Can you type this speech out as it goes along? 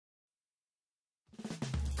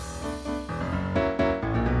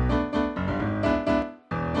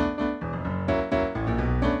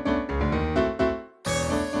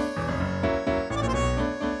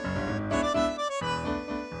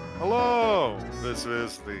Hello, this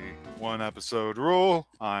is the one episode rule.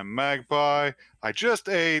 I'm Magpie. I just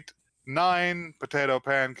ate 9 potato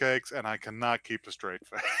pancakes and I cannot keep a straight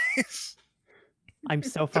face. I'm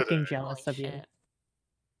so fucking jealous of you.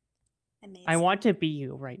 Amazing. I want to be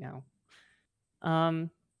you right now.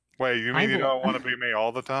 Wait, you mean you don't want to be me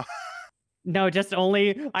all the time? No,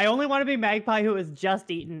 I only want to be Magpie who has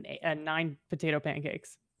just eaten 9 potato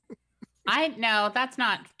pancakes. No, that's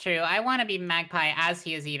not true. I want to be Magpie as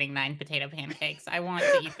he is eating 9 potato pancakes. I want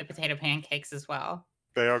to eat the potato pancakes as well.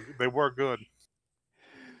 They were good.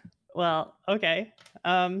 Well, okay.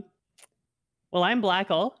 Well, I'm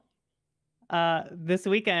Blackle. This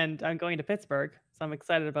weekend I'm going to Pittsburgh, so I'm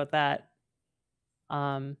excited about that.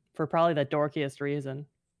 For probably the dorkiest reason,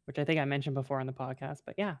 which I think I mentioned before on the podcast.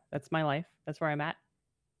 But yeah, that's my life. That's where I'm at.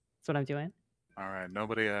 That's what I'm doing. All right,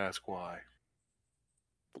 nobody asked why.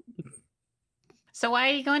 So why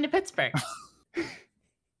are you going to Pittsburgh?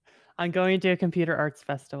 I'm going to a computer arts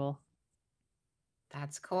festival.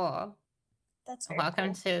 That's cool. That's very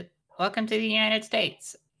welcome cool. to the United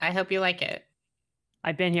States. I hope you like it.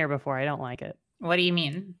 I've been here before. I don't like it. What do you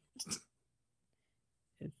mean?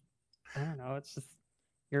 I don't know. It's just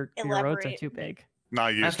your roads are Elaborate. too big.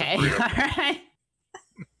 Not used Okay, to all freedom. right.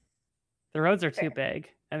 The roads are Fair. too big,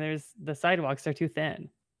 and the sidewalks are too thin.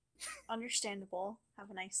 Understandable. Have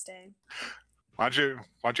a nice day. Why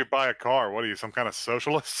don't you buy a car? What are you, some kind of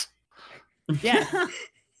socialist? Yeah.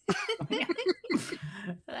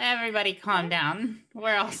 Everybody calm down.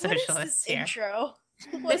 We're all What is socialists this here. intro?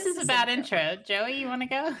 What This is a bad intro. Joey, you want to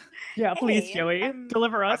go? Yeah, please, Hey, Joey, I'm-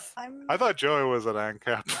 deliver us. I thought Joey was an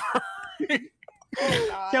ANCAP. Oh,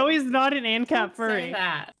 God. Joey's not an ANCAP Don't say furry.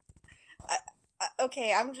 that.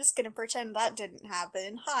 Okay, I'm just gonna pretend that didn't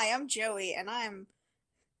happen. Hi, I'm Joey, and I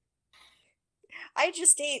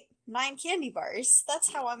just ate 9 candy bars.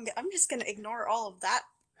 That's how I'm just gonna ignore all of that.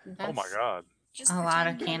 Oh my That's god. Just a lot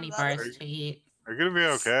of pretend none candy that bars to eat. Are you gonna be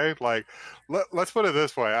okay? Like, let's put it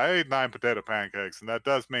this way: I ate 9 potato pancakes, and that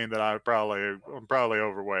does mean that I'm probably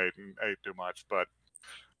overweight and ate too much. But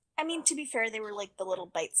I mean, to be fair, they were like the little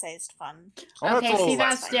bite-sized fun. well, Okay, a little see,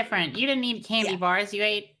 less. that's different. You didn't eat candy Yeah. bars. You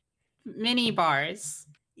ate mini bars.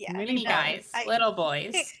 Yeah, Mini no, guys. I- Little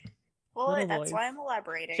boys. Well, Little that's boys. why I'm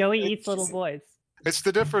elaborating. Joey It's eats little just- boys. It's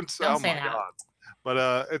the difference. Don't Oh say my that. god!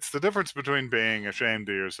 But it's the difference between being ashamed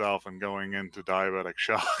of yourself and going into diabetic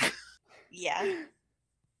shock. Yeah.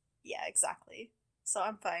 Yeah, exactly. So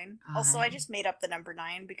I'm fine. Also, I just made up the number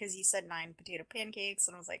 9 because you said 9 potato pancakes,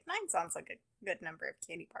 and I was like, 9 sounds like a good number of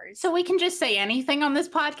candy bars. So we can just say anything on this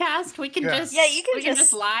podcast. We can Yeah. just Yeah, you can we can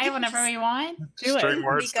just- just lie you can whenever just- we want. Do it. String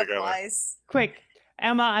words Make up together. lies. Quick,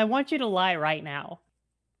 Emma, I want you to lie right now.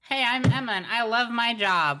 Hey, I'm Emma, and I love my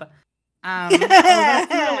job. Oh,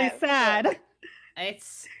 that's really Yeah. sad.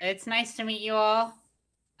 It's nice to meet you all.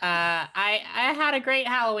 I had a great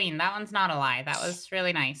Halloween. That one's not a lie. That was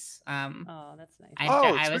really nice. Oh, that's nice.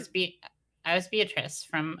 I was Beatrice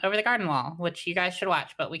from Over the Garden Wall, which you guys should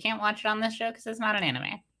watch, but we can't watch it on this show because it's not an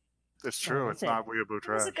anime. It's true. that's It's not it. Weeaboo It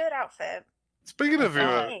was trash. a good outfit. Speaking of you,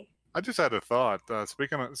 Hey. I just had a thought.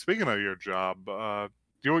 Speaking of your job,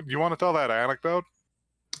 you want to tell that anecdote?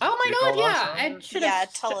 Oh my You god, told us yeah! about I it? should Yeah,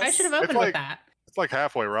 have. tell I us. should have It's opened like- with that. It's like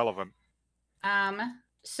halfway relevant.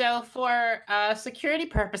 So for security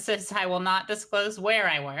purposes, I will not disclose where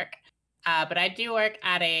I work, but I do work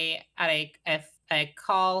at a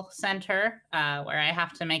call center where I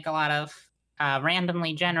have to make a lot of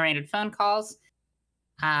randomly generated phone calls,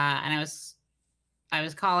 and I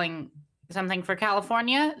was calling something for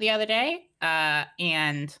California the other day,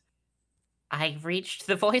 and I reached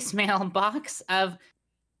the voicemail box of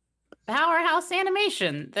Powerhouse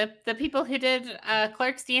Animation, the people who did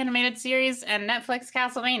Clerks the Animated Series and Netflix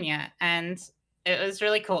Castlevania, and it was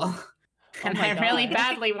really cool. And my I really God.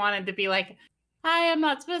 badly wanted to be like, "Hi, I'm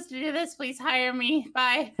not supposed to do this. Please hire me.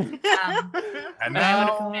 Bye." And But I would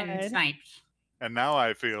now, have been God. sniped. and now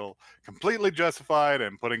I feel completely justified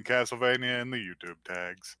in putting Castlevania in the YouTube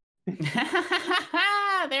tags.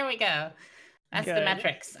 There we go. That's the Good.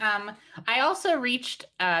 metrics. I also reached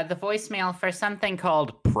the voicemail for something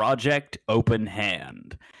called Project Open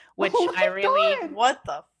Hand. which Oh I my really God. What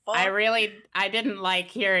the fuck? I didn't like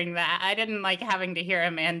hearing that. I didn't like having to hear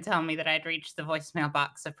a man tell me that I'd reached the voicemail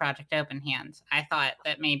box of Project Open Hand. I thought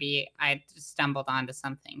that maybe I'd stumbled onto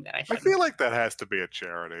something that I I shouldn't. feel like that has to be a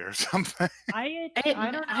charity or something. I It-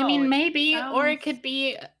 don't know. I mean, maybe, or it sounds- could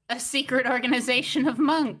be a secret organization of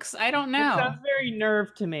monks. I don't It know. sounds very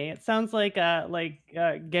nerve to me. It sounds like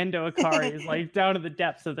Gendo Akari is like down in the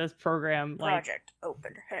depths of this program, like Project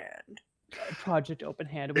Open Hand. Project Open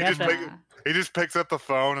Hand. He We have just to, He just picks up the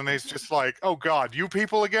phone and he's just like, "Oh God, you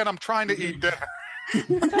people again! I'm trying to eat dinner."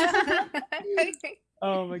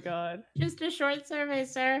 Oh my god. Just a short survey,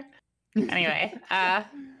 sir. Anyway,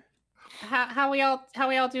 how we all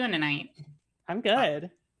doing tonight? I'm good.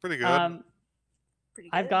 Pretty good. Pretty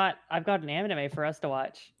good. I've got an anime for us to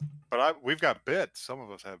watch. But we've got bits. Some of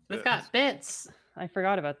us have bits. We've got bits. I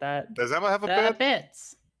forgot about that. Does Emma have a The bit?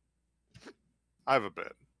 bits. I have a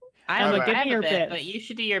bit. I Emma, have, give I have me a your bit, bits. but you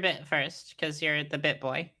should do your bit first because you're the bit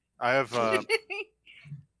boy. I have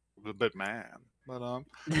the bit man. But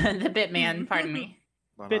The bit man, pardon me.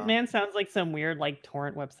 Bitman sounds like some weird like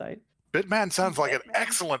torrent website. Bitman sounds like an Bitman.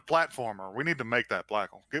 excellent platformer. We need to make that,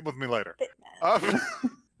 Blackle. Get with me later.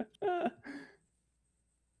 Bitman.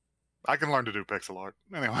 I can learn to do pixel art.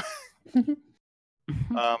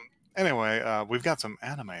 Anyway, we've got some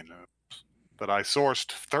anime news that I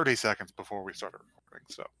sourced 30 seconds before we started recording.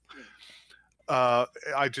 So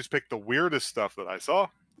I just picked the weirdest stuff that I saw,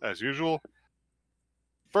 as usual.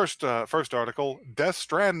 First article: Death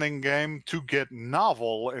Stranding game to get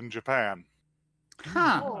novel in Japan.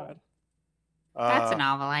 Huh. God. That's a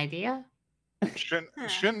novel idea. Shin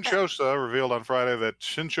Shosa revealed on Friday that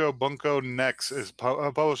Shinsho Bunko Next is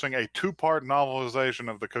publishing a 2-part novelization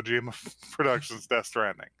of the Kojima Productions' Death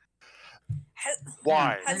Stranding.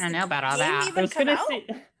 Why? I don't know about all game that. even I was come gonna out? say,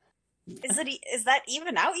 Is that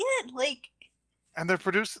even out yet? Like, And they're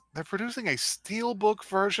producing a steelbook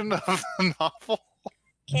version of the novel.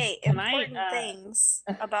 okay, Can I, important things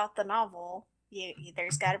about the novel.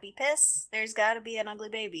 There's got to be piss. There's got to be an ugly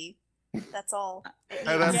baby. That's all. Hey,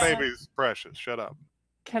 that Yeah. baby's precious. Shut up.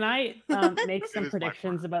 can I make some is my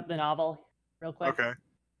predictions about the novel real quick? Okay.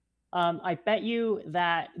 I bet you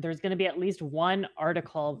that there's going to be at least one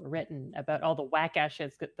article written about all the whack ass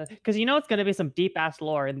shits because you know it's going to be some deep ass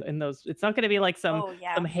lore in those. It's not going to be like some Oh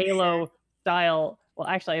yeah, some for Halo sure. style. Well,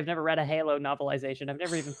 actually, I've never read a Halo novelization. I've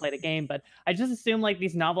never even played a game, but I just assume like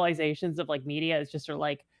these novelizations of like media is just sort of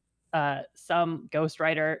like some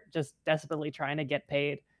ghostwriter just desperately trying to get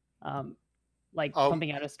paid, like Oh.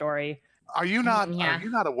 pumping out a story. Are you not Yeah. are you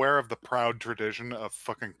not aware of the proud tradition of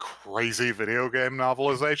fucking crazy video game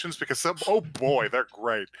novelizations? Because oh boy, they're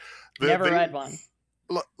great. Never read one.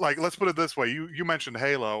 Like, let's put it this way: you mentioned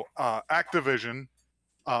Halo, Activision,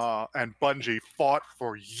 and Bungie fought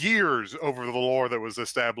for years over the lore that was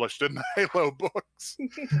established in the Halo books.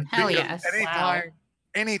 Hell Because yes.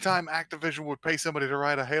 anytime Activision would pay somebody to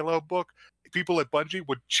write a Halo book, people at Bungie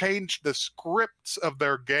would change the scripts of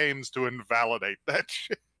their games to invalidate that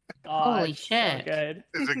shit. God, Holy so shit. good.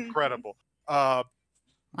 It's incredible. Wow.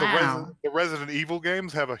 The Resident Evil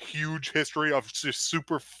games have a huge history of just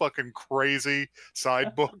super fucking crazy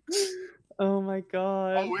side books. Oh my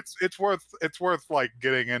god. Oh, it's worth like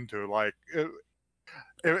getting into. Like,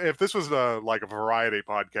 if this was a variety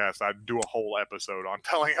podcast, I'd do a whole episode on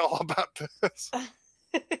telling you all about this.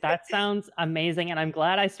 That sounds amazing, and I'm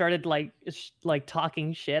glad I started like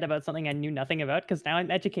talking shit about something I knew nothing about because now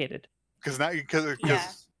I'm educated. Because Now you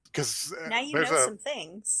there's know a some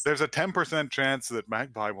things. there's a 10% chance that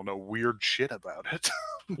Magpie will know weird shit about it.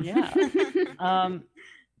 Yeah.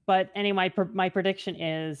 But anyway, my prediction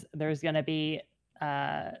is there's gonna be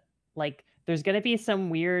there's gonna be some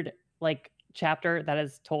weird chapter that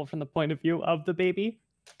is told from the point of view of the baby.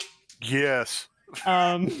 Yes.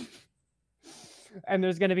 And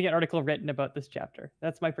there's gonna be an article written about this chapter.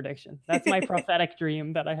 That's my prediction. That's my prophetic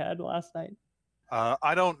dream that I had last night.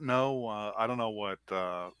 I don't know. I don't know what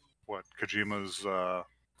Kojima's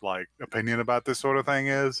opinion about this sort of thing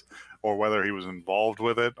is, or whether he was involved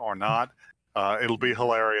with it or not. It'll be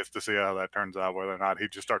hilarious to see how that turns out. Whether or not he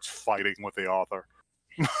just starts fighting with the author.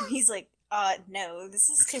 He's like, no, this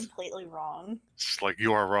is completely wrong. It's like,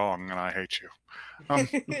 you are wrong, and I hate you.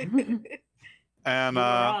 And You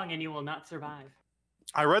are wrong, and you will not survive.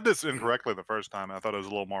 I read this incorrectly the first time. I thought it was a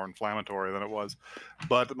little more inflammatory than it was.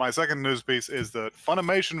 But my second news piece is that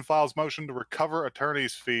Funimation files motion to recover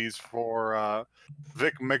attorney's fees for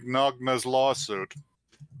Vic Mignogna's lawsuit.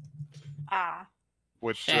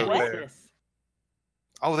 Which Shit. What they- is this?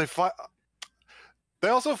 oh, they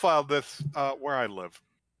also filed this where I live.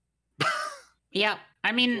 Yep.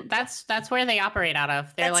 I mean, that's where they operate out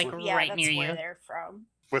of. They're right that's near where you. they're from.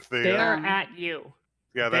 With the They are at you.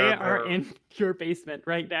 yeah, They are in your basement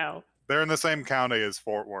right now. they're in the same county as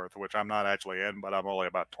Fort Worth, which I'm not actually in, but I'm only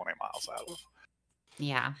about 20 miles out of.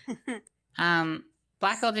 Yeah.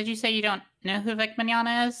 Blackwell, did you say you don't know who Vic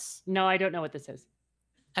Mignogna is? No, I don't know what this is.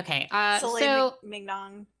 Okay. Soleil So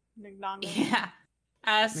Mignon. yeah.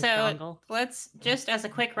 So McDongle. let's just as a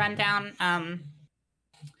quick rundown.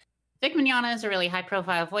 Vic Mignogna is a really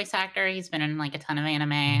high-profile voice actor. He's been in a ton of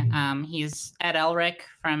anime. He's Ed Elric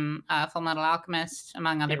from Full Metal Alchemist,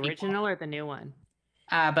 among other The original or the new one?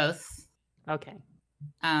 people. Both. Okay.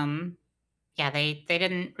 Yeah, they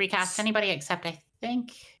didn't recast anybody except I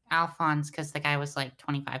think Alphonse because the guy was like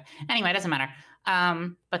 25. Anyway, it doesn't matter.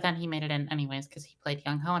 But then he made it in anyways because he played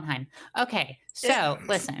young Hohenheim. Okay, so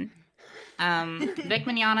listen. Vic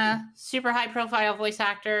Mignogna, super high profile voice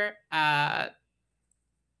actor.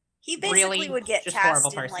 He basically really would get just cast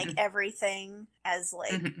horrible in like person. everything as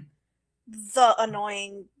like Mhm. the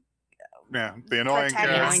annoying Yeah, the annoying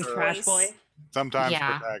protagonist Annoying character, trash boy. sometimes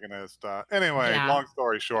Yeah. protagonist. Anyway, Yeah. long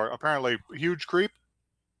story short, apparently huge creep.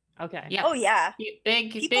 Okay. Yep. Oh yeah.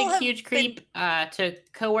 Big, People have huge creep to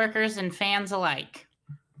coworkers and fans alike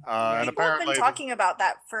And People have apparently, been talking about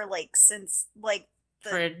that for like since like the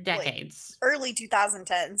for like, decades. early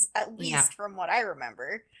 2010s, at least Yeah. from what I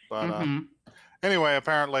remember. but Mhm. anyway,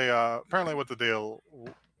 apparently what the deal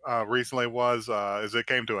recently was is it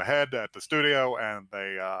came to a head at the studio, and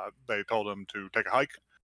they told him to take a hike,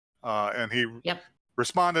 and he Yep.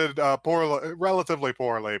 responded relatively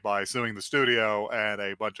poorly by suing the studio and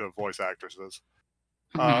a bunch of voice actresses.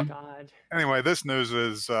 Mhm. God. Anyway, this news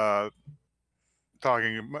is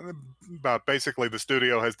talking about basically the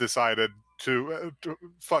studio has decided to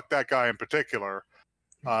fuck that guy in particular.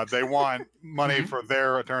 They want money Mhm. for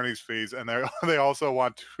their attorney's fees, and they also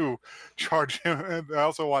want to charge him. They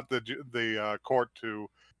also want the court to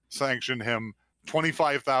sanction him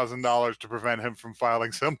 $25,000 to prevent him from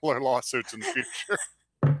filing similar lawsuits in the future.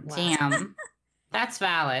 Wow. Damn. That's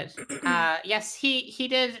valid. Yes, he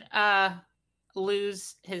did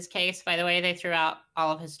lose his case. By the way, they threw out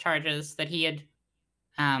all of his charges that he had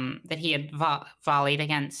volleyed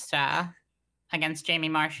against Jamie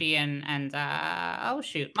Marshy and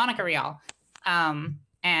Monica Rial,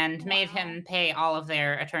 and made him pay all of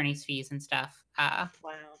their attorney's fees and stuff, Wow.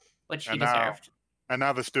 which he And now- deserved. And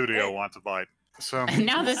now the studio wants a bite. So And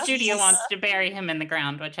now the studio Yes. wants to bury him in the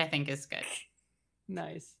ground, which I think is good.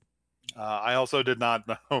 Nice. I also did not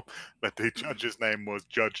know that the judge's name was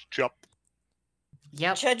Judge Chupp.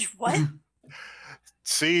 Yep. Judge what?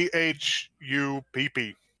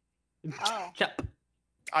 CHUPP. Oh. Chup.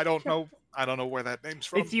 I don't know where that name's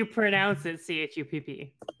from. If you pronounce it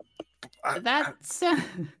CHUPP. That's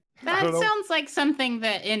I don't know. sounds like something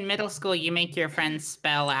that in middle school you make your friends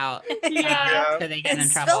spell out Yeah. so they get in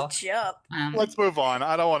It's trouble. spelled Chup. Let's move on.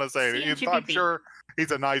 I don't want to say it. I'm CHUPP. sure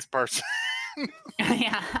he's a nice person.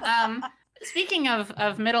 Yeah. Speaking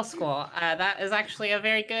of middle school, that is actually a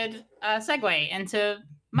very good segue into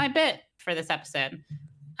my bit for this episode.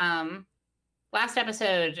 Last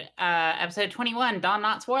episode, episode 21, Don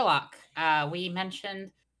Knotts Warlock, we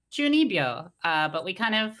mentioned Chunibyo, but we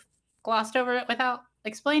kind of glossed over it without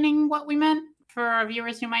explaining what we meant for our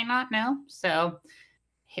viewers who might not know. So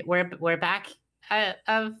we're back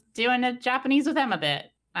of doing a Japanese with them a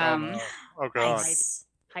bit. Oh, no. Oh god. Nice.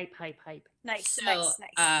 Hype. Nice. So,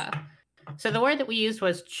 Nice. So the word that we used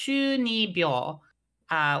was chunibyo,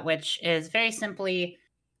 which is very simply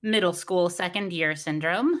middle school second year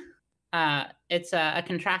syndrome. It's a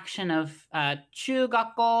contraction of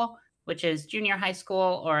chugakko, which is junior high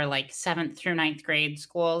school or like 7th through 9th grade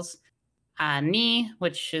schools. Ni,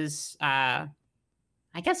 which is, I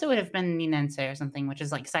guess it would have been ninensei or something, which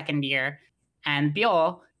is like second year. And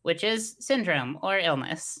byo, which is syndrome or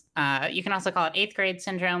illness. You can also call it 8th grade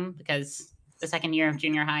syndrome because the second year of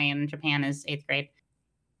junior high in Japan is 8th grade.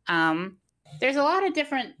 There's a lot of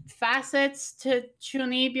different facets to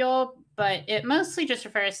chunibyo, but it mostly just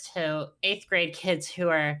refers to 8th grade kids who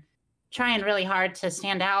are trying really hard to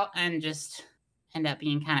stand out and just end up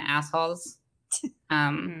being kind of assholes.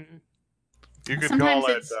 You could Sometimes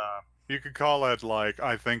call it. it's- You could call it like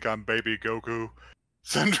I think I'm Baby Goku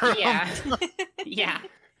syndrome. Yeah. Yeah.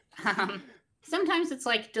 Sometimes it's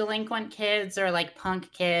like delinquent kids or like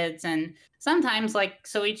punk kids, and sometimes like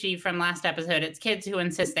Soichi from last episode, it's kids who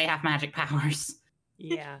insist they have magic powers.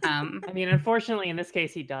 Yeah. I mean, unfortunately, in this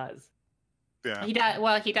case, he does. Yeah. He does.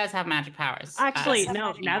 Well, he does have magic powers. Actually, Some no.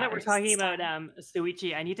 magic Now that we're powers talking this about time.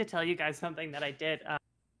 Suichi, I need to tell you guys something that I did.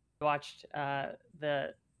 Watched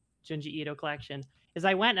the Junji Ito collection. Is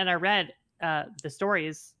I went and I read the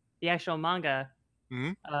stories, the actual manga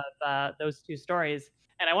Mhm. of those two stories,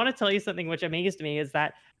 and I want to tell you something which amazed me is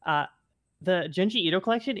that the Junji Ito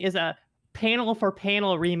collection is a panel for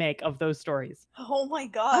panel remake of those stories. Oh my Oh,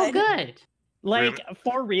 god. good. Like Really?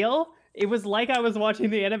 for real, it was like I was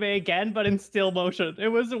watching the anime again, but in still motion. It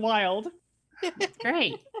was wild.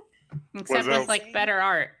 Great. Except that- with like better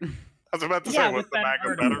art. I was about to say, was with the that manga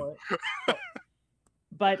art better? for it.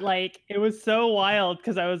 But like it was so wild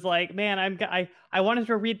because I was like, man, I wanted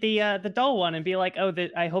to read the dull one and be like, oh,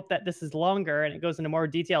 I hope that this is longer and it goes into more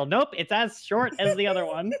detail. Nope, it's as short as the other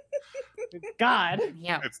one. God.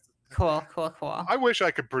 Yeah. Cool. I wish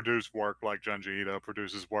I could produce work like Junji Ito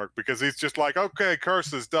produces work, because he's just like, okay,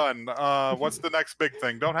 curse is done. What's the next big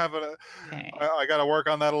thing? Don't have it. Okay. I got to work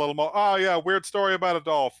on that a little more. Oh yeah, weird story about a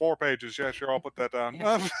doll. 4 pages. Yeah, sure, I'll put that down.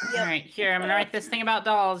 Yeah. All right, here, I'm gonna write this thing about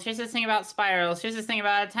dolls. Here's this thing about spirals. Here's this thing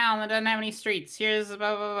about a town that doesn't have any streets. Here's blah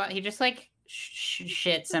blah blah. He just like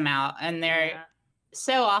shits them out, and they're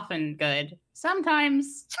so often good.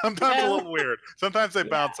 Sometimes a little weird. Sometimes they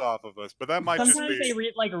bounce off of us, but that might Sometimes just be. they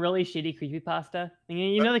read like really shitty creepypasta.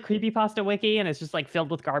 You know the creepypasta wiki, and it's just like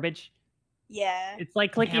filled with garbage. Yeah. It's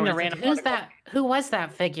like clicking the random. Who's that? Who was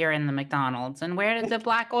that figure in the McDonald's? And where did the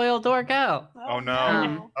black oil door go? Oh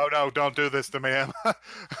no! Oh no! Don't do this to me, Emma.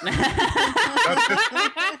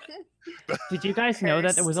 Did you guys know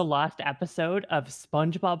that there was a lost episode of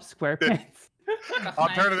SpongeBob SquarePants? I'll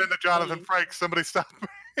turn it into Jonathan Frakes. Somebody stop me.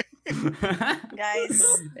 Guys,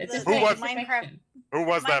 Who was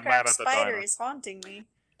Minecraft that man at the spider time? is haunting me.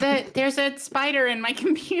 There's a spider in my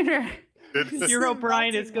computer. Hero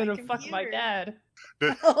Brian is Melting gonna my fuck my computer. dad.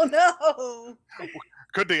 Oh no!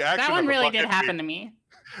 Could the action That one of the really bucket did happen to me.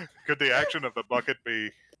 Could the action of the bucket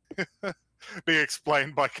be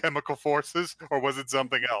explained by chemical forces, or was it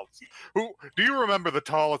something else? Who do you remember the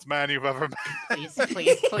tallest man you've ever met? Please. Let's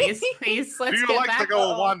Do you get like back. to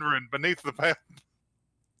go wandering beneath the path?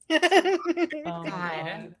 Oh my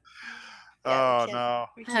God. Oh no!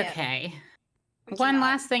 We can't. Okay. We One cannot.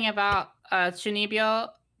 last thing about Chunibyo.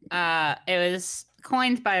 It was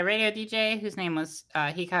coined by a radio DJ whose name was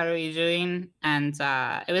Hikaru Ijuin, and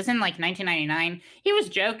it was in like 1999. He was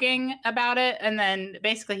joking about it, and then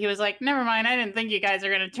basically he was like, "Never mind, I didn't think you guys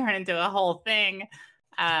are gonna turn into a whole thing,"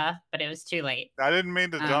 but it was too late. I didn't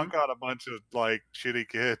mean to dunk on a bunch of like shitty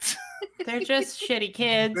kids. They're just shitty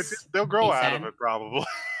kids. They'll grow he out of said. it probably.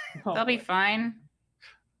 They'll be fine.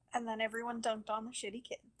 And then everyone dunked on the shitty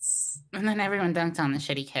kids. And then everyone dunked on the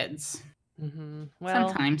shitty kids. Mm-hmm. Well,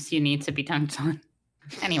 Sometimes you need to be dunked on.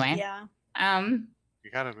 Anyway. Yeah.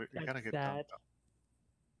 You gotta get sad. dunked on.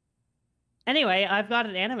 Anyway, I've got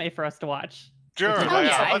an anime for us to watch. Sure. Oh, Oh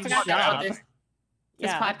yeah, I let's forgot watch about it. this.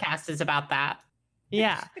 This Yeah. podcast is about that.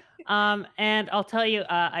 Yeah. And I'll tell you,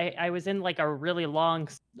 I was in like a really long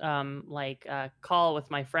call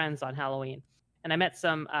with my friends on Halloween, and I met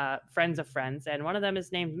some friends of friends, and one of them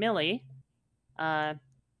is named Millie,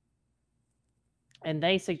 and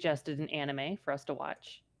they suggested an anime for us to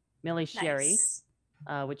watch, Millie Sherry,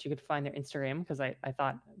 Nice. which you could find their Instagram, because I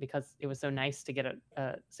thought, because it was so nice to get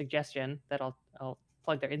a suggestion, that I'll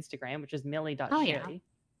plug their Instagram, which is millie.sherry. Oh, yeah.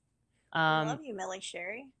 I love you, Millie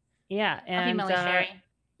Sherry. Yeah, and Millie Sherry.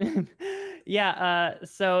 yeah,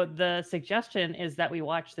 so the suggestion is that we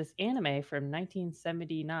watch this anime from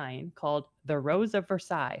 1979 called The Rose of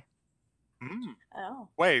Versailles. Oh.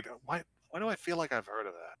 Wait, why do I feel like I've heard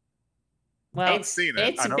of that? Well, I haven't seen it.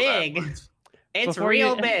 It's I know big. that, but- It's Before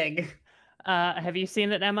real you- big. have you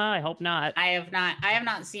seen it, Emma? I hope not. I have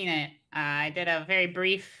not seen it. I did a very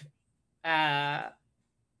brief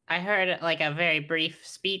I heard like a very brief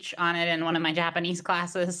speech on it in one of my Japanese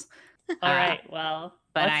classes. All right, well,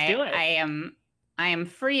 But let's do it. I am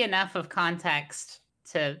free enough of context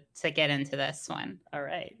to get into this one. All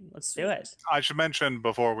right, let's do it. I should mention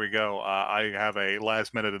before we go, I have a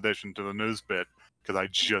last minute addition to the news bit because I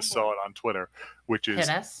just saw it on Twitter, which Hit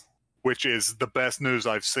is the best news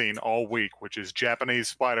I've seen all week, which is Japanese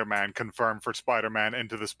Spider-Man confirmed for Spider-Man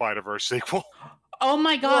Into the Spider-Verse sequel. Oh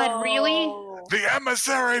my god, really? Whoa. The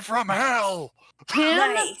emissary from hell. Him?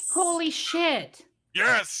 Nice. Holy shit.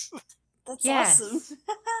 Yes. That's Yes. awesome.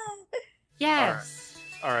 Yes.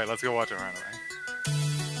 All right, let's go watch our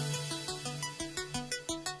anime.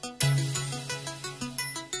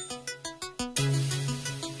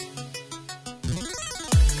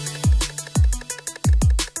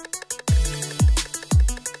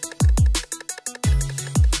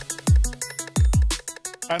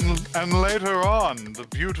 And later on, the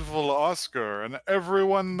beautiful Oscar and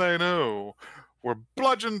everyone they knew were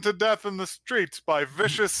bludgeoned to death in the streets by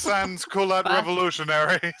vicious sans culotte Fuck.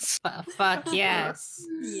 revolutionaries. Fuck yes.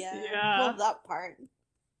 Yeah. Yeah. Love that part.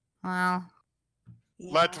 Well,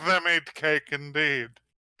 Yeah. Let them eat cake, indeed.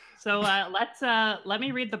 So let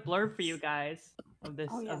me read the blurb for you guys of this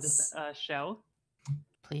Oh, yes. show.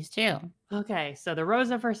 please do. Okay, so The Rose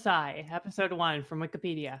of Versailles, episode 1 from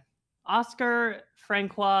Wikipedia. Oscar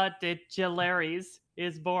Francois de Gilleries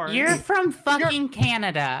is born. You're from fucking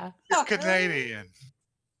Canada. You're Canadian.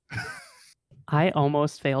 I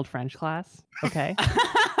almost failed French class. Okay.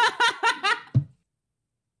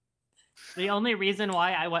 The only reason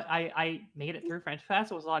why I made it through French class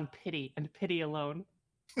was on pity and pity alone.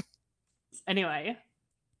 Anyway,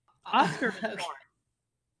 Oscar was Okay. born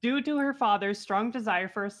Due to her father's strong desire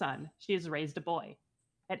for a son, she has raised a boy.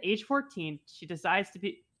 At age 14,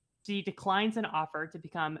 she declines an offer to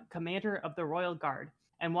become commander of the royal guard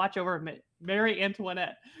and watch over Mary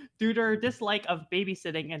Antoinette due to her dislike of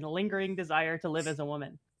babysitting and a lingering desire to live as a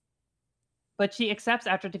woman. But she accepts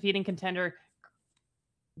after defeating contender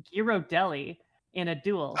Ghirardelli in a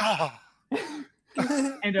duel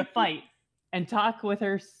and a fight, and talk with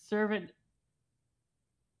her servant.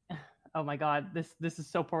 Oh my god, this is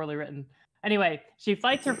so poorly written. Anyway, she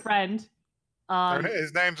fights her friend.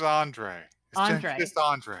 His name's Andre. Andre. Just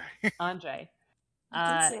Andre. Andre.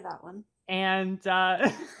 I did say that one. And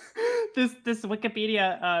this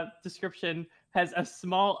Wikipedia description has a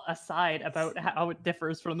small aside about how it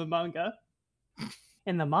differs from the manga.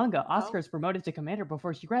 In the manga, Oscar is promoted to commander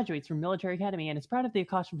before she graduates from military academy and is proud of the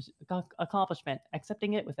accomplishment,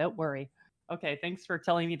 accepting it without worry. Okay, thanks for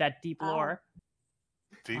telling me that deep lore.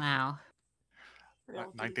 Deep. Wow.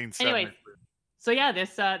 1970. Anyway, so yeah,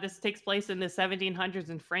 this takes place in the 1700s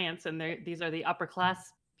in France, and these are the upper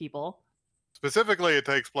class people. Specifically, it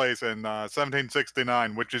takes place in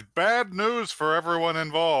 1769, which is bad news for everyone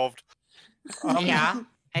involved. Yeah,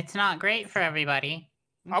 it's not great for everybody.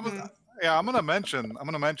 I'm gonna mention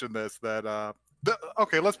this that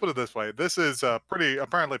okay, let's put it this way. This is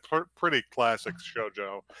apparently pretty classic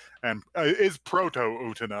shoujo, and is proto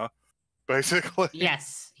Utena, basically.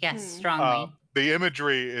 Yes, strongly. The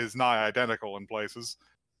imagery is nigh identical in places,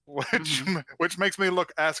 which makes me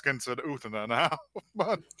look askance at Utena now.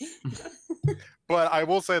 But I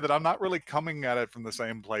will say that I'm not really coming at it from the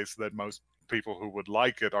same place that most people who would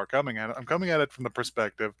like it are coming at it. I'm coming at it from the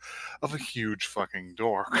perspective of a huge fucking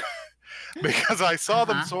dork. Because I saw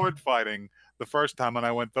them sword fighting the first time, and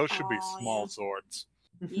I went, "Those should be small swords."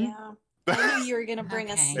 Yeah, I knew you were gonna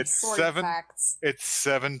bring us sword facts. It's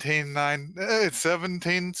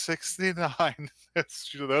 1769.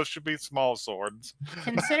 Those should be small swords.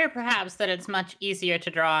 Consider perhaps that it's much easier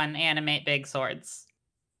to draw and animate big swords.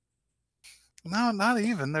 No, not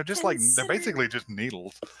even. They're just they're basically just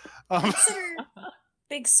needles. Consider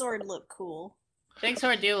big sword look cool. Big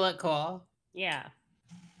sword do look cool. Yeah.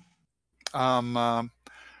 And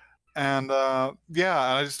I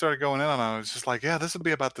just started going in on it. I was just like, yeah, this would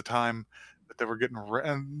be about the time that they were getting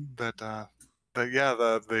the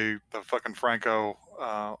fucking Franco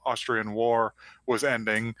Austrian War was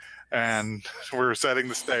ending, and we were setting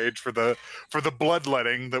the stage for the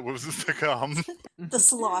bloodletting that was to come. The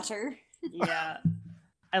slaughter. Yeah.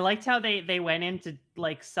 I liked how they went into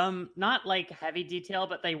like some, not like heavy detail,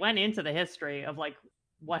 but they went into the history of like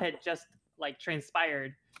what had just like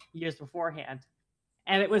transpired years beforehand.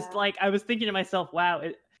 And it was like, I was thinking to myself, wow,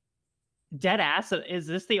 dead ass, is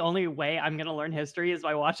this the only way I'm going to learn history is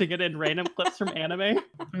by watching it in random clips from anime?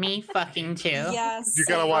 Me fucking too. Yes. You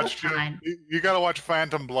gotta watch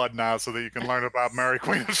Phantom Blood now so that you can learn about Mary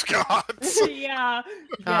Queen of Scots. Yeah.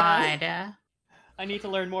 God. I need to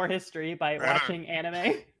learn more history by watching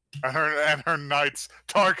anime. And her knights,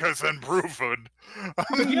 Tarkus and Bruford.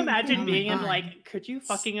 Could you imagine being in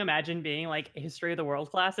fucking imagine being like history of the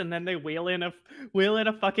world class, and then they wheel in a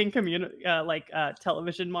fucking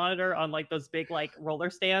television monitor on like those big like roller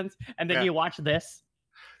stands, and then you watch this?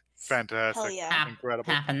 Fantastic. Hell yeah.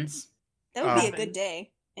 Incredible. Happens. That would be a good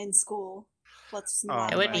day in school.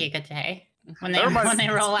 It would be a good day. When they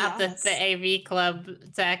roll out the AV Club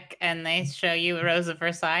deck and they show you Rose of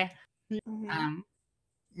Versailles.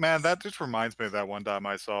 Man, that just reminds me of that one time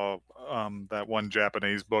I saw that one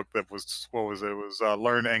Japanese book that was, what was it? It was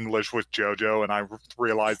Learn English with JoJo, and I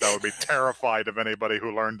realized I would be terrified of anybody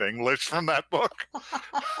who learned English from that book.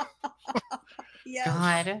 Yeah.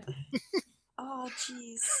 God. Oh,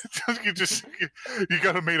 jeez. you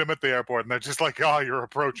got to meet them at the airport, and they're just like, "Oh, you're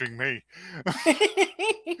approaching me."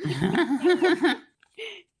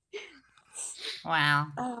 Wow.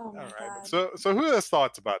 Oh my All right. God. So who has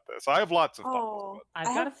thoughts about this? I have lots of thoughts. I've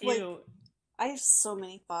got a few. I have so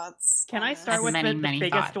many thoughts. Can I start with the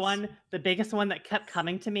biggest one? The biggest one that kept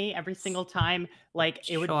coming to me every single time, like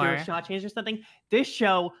it would do a shot change or something. This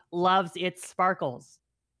show loves its sparkles.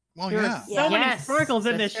 Well, there are so many sparkles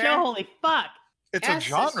in this show. Holy fuck! It's a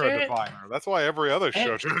genre definer. That's why every other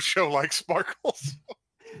show likes sparkles.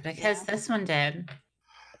 Because this one did.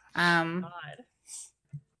 God.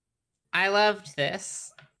 I loved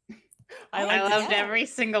this. I loved every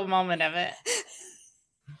single moment of it.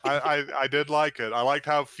 I did like it. I liked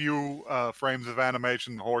how few frames of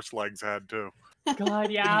animation horse legs had too.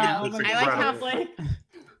 God, yeah. I like how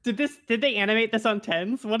did they animate this on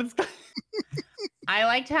tens? What is? I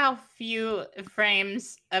liked how few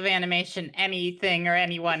frames of animation anything or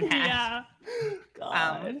anyone had. Yeah.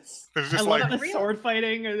 God. It was just I love the sword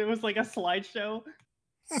fighting, and it was like a slideshow.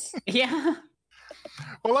 Yeah.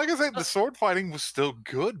 Well, like I said, the sword fighting was still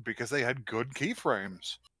good because they had good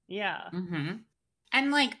keyframes. Yeah. Mm-hmm.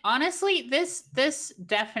 And like honestly, this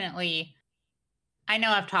definitely. I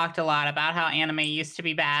know I've talked a lot about how anime used to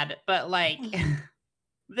be bad, but like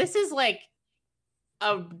this is like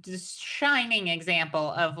a shining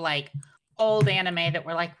example of like old anime that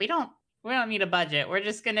we're like we don't need a budget. We're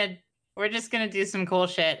just gonna do some cool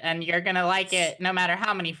shit, and you're gonna like it no matter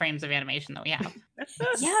how many frames of animation that we have.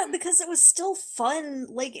 Yeah, because it was still fun.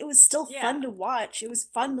 Like, it was still Yeah. fun to watch. It was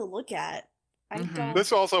fun to look at. I Mhm. don't.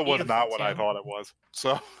 This also was Beautiful, not what I too. thought it was.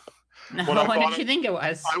 So No, What I what thought did you think it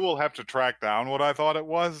was? I will have to track down what I thought it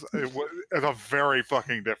was. It's a very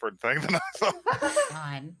fucking different thing than I thought.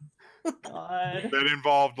 God. God. That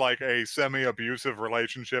involved like a semi-abusive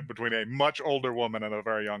relationship between a much older woman and a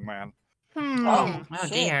very young man. Oh, Oh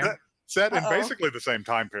shit. dear. Set in Uh-oh. basically the same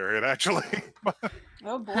time period, actually.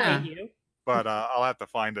 Oh boy. Huh. Thank you. But I'll have to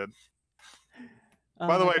find it. Oh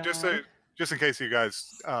By the my way, God. just in case you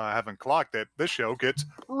guys haven't clocked it, this show gets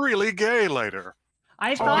really gay later.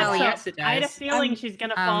 I Oh, thought hell so. yes, it I had a does. feeling she's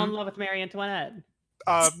gonna fall in um, love with Marie Antoinette.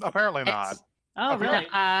 Apparently not. It's- Oh, really?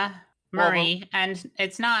 Marie, and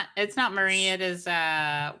it's not Marie. It is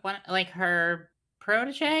one like her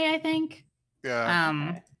protege, I think. Yeah,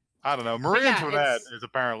 Okay. I don't know. Marie yeah, Antoinette it's- is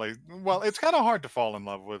apparently well. It's kind of hard to fall in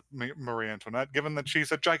love with Marie Antoinette, given that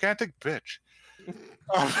she's a gigantic bitch.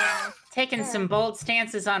 Taking Fair. some bold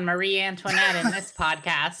stances on Marie Antoinette in this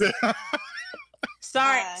podcast.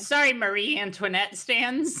 Sorry, Marie Antoinette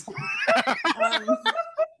stands.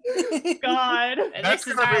 God. That's This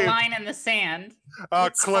is gonna our be- line in the sand. I'll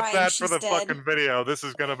It's clip fine, that for she's the dead. fucking video. This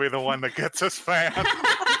is gonna be the one that gets us fans.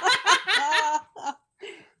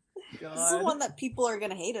 This is the one that people are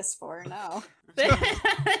gonna hate us for now.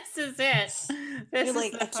 This is it. This You're is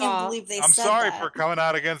like, the I can't fall. believe they I'm said sorry that. for coming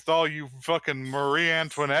out against all you fucking Marie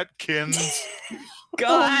Antoinette kins.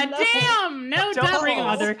 God Oh, no. damn! No Don't bring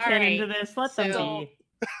doubles. other All kid right. into this. Let them So- be.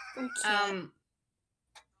 We can't.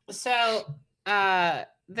 So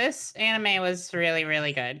this anime was really,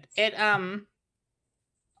 really good. It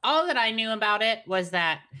all that I knew about it was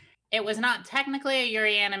that it was not technically a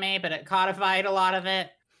Yuri anime, but it codified a lot of it.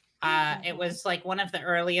 It was like one of the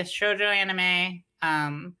earliest shoujo anime.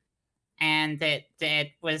 And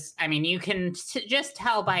it was, I mean, you can just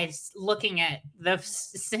tell by looking at the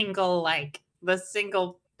single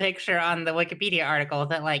picture on the Wikipedia article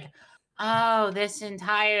that like, oh, this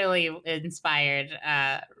entirely inspired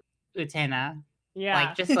Utena. Yeah.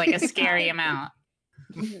 Like just like a scary amount.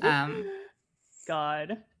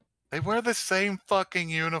 God. They wear the same fucking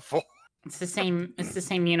uniform. It's the same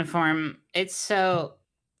uniform. It's so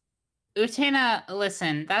Utena,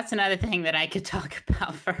 listen, that's another thing that I could talk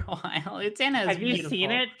about for a while. Utena is Have you beautiful.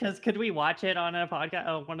 seen it? Because could we watch it on a podcast?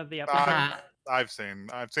 Oh, one of the episodes. I've seen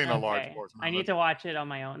a large Okay. portion. I of need it. to watch it on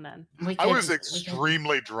my own then. I was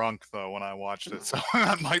extremely drunk though when I watched it, so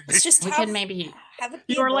that might be. It's just We have, could maybe have it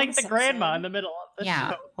be You a were like bonus the grandma episode. in the middle of the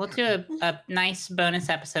yeah, show. we'll do a nice bonus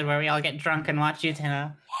episode where we all get drunk and watch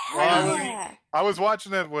Utena. Well, Yeah. I was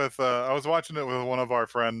watching it with one of our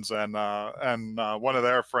friends and one of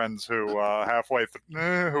their friends who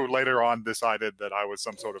who later on decided that I was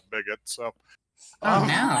some sort of bigot. So Oh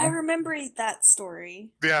I no. remember that story.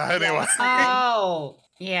 yeah. Anyway, it's not Oh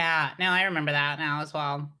yeah. No, I remember that now as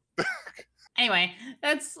well. Anyway,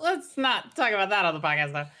 let's not talk about that on the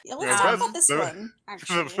podcast though. Yeah, Yeah, let's talk that's- about this the- one,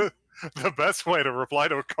 actually. the best way to reply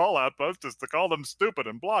to a call out post is to call them stupid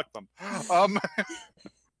and block them.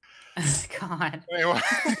 God. Anyway,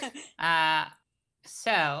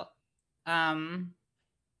 So,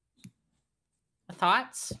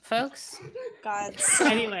 thoughts, folks? God.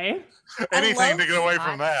 Anyway, anything to love get away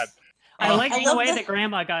from that. I liked I the love way the- that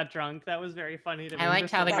grandma got drunk. That was very funny to me. I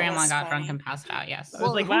liked how the That grandma was got drunk funny. and passed out. Yes. I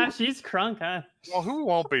was like, wow, she's crunk, huh? Well, who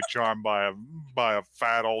won't be charmed by a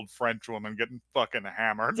fat old French woman getting fucking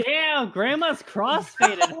hammered? Damn, grandma's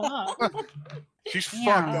crossfaded, huh? She's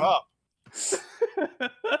Yeah. fucked up.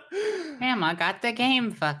 Grandma got the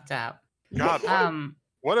game fucked up. God, Um.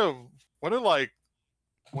 what do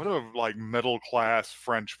like middle class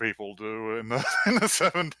French people do in the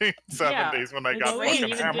 70s when they got what do you fucking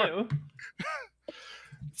even hammered? do?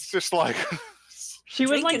 It's just like She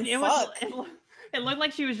was like, Drinking it was. fuck. It looked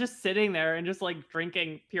like she was just sitting there and just like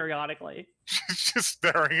drinking periodically. she's just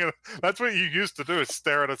staring at. That's what you used to do: is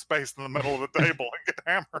stare at a space in the middle of the table and get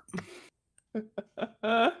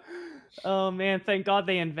hammered. Oh man, thank God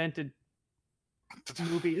they invented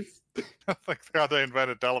movies. Thank God they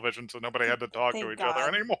invented television, so nobody had to talk to Thank each other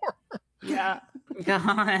God. anymore. Yeah.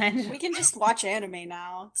 God. We can just watch anime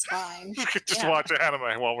now. It's fine. We could just Yeah. watch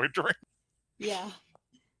anime while we drink. Yeah.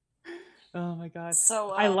 Oh my god.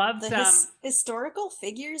 So I loved the historical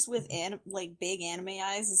figures with like big anime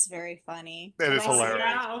eyes is very funny. It is hilarious.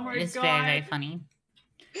 Yeah, oh my It's god. very, very funny.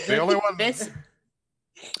 The only one, This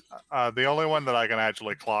the only one that I can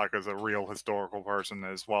actually clock as a real historical person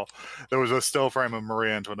is, well, there was a still frame of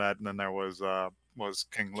Marie Antoinette, and then there was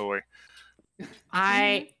King Louis.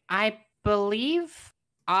 I believe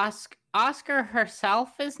Oscar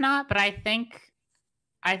herself is not, but I think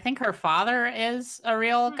her father is a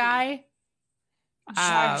real guy.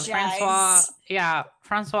 Francois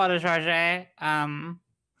de Jarget.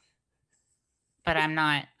 But I'm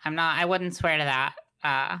not. I wouldn't swear to that.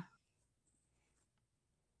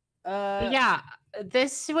 But yeah,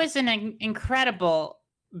 this was an incredible,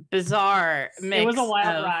 bizarre mix. It was a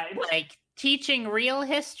wild of, ride. Like teaching real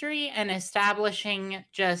history and establishing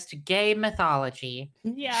just gay mythology.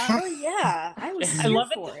 Yeah. Oh yeah, I was I here love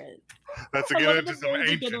for it. That's to get into some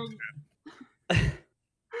ancient shit.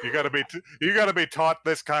 You gotta be taught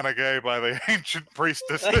this kind of gay by the ancient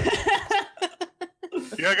priestesses.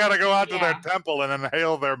 You gotta go out to their temple and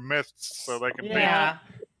inhale their mists so they can be. Yeah.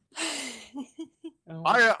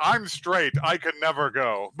 I'm straight. I could never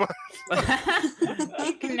go.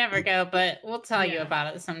 You can never go, but we'll tell you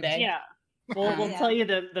about it someday. Yeah. We'll Yeah. tell you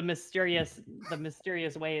the mysterious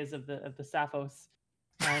ways of the Sapphos.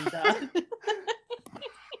 And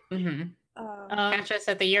Catch us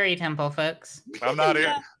at the Yuri Temple, folks. I'm not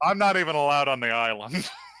even allowed on the island.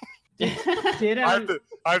 did I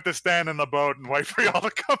have to stand in the boat and wait for y'all to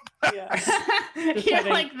come back. You're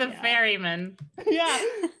having- like the ferryman. Yeah.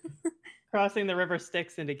 Crossing the river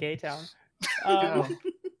Styx into Gay Town.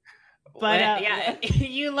 But yeah,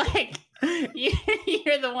 you're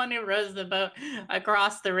the one who rows the boat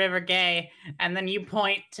across the River Gay, and then you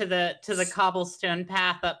point to the cobblestone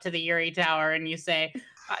path up to the Yuri Tower, and you say,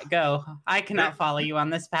 "Go! I cannot follow you on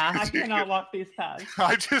this I path." cannot walk these paths.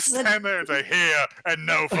 I just stand there and say, "Here and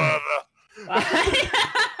no further."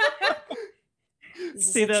 This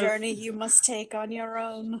is See a those- journey you must take on your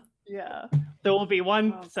own. Yeah. There will be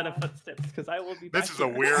one Oh, set of God. footsteps because I will be back This is a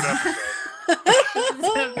here. weird episode.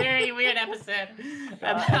 It's a very weird episode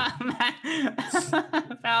about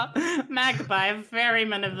Magpie,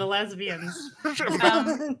 ferryman of the lesbians.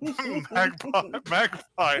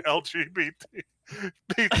 Magpie LGBT.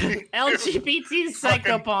 LGBT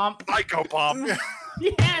psychopomp. Psychopomp.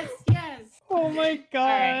 Yes. Oh my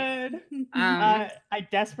god. right. I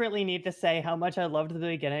desperately need to say how much I loved the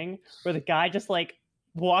beginning where the guy just like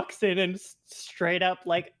walks in and straight up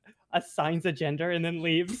like assigns a gender and then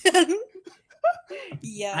leaves.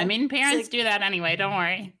 Yeah. I mean, parents like- do that anyway. Don't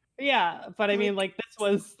worry. Yeah, but I mean like this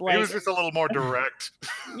was He like was just a little more direct.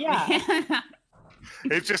 yeah.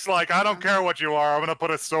 It's just like, I don't care what you are, I'm gonna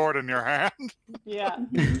put a sword in your hand. Yeah.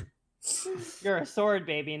 You're a sword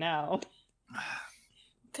baby now.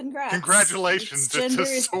 Congrats. Congratulations, Its it's gender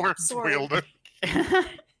a is sword wielder.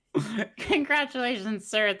 Congratulations,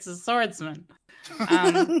 sir. It's a swordsman.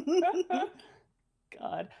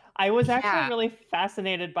 God. I was actually Yeah. really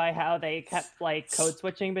fascinated by how they kept like code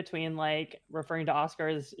switching between like referring to Oscar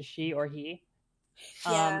as she or he.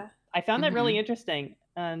 Yeah. I found that really Mhm. interesting.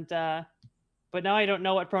 And but now I don't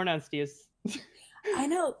know what pronouns to use. I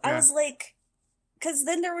know. I Yeah. was like, because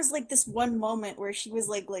then there was like this one moment where she was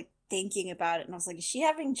like thinking about it, and I was like, is she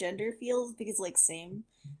having gender feels? Because like same.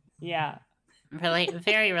 Yeah. Very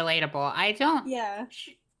relatable. I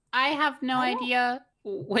have no I don't- idea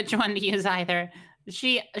which one to use either.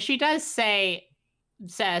 She does say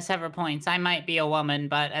several points. I might be a woman,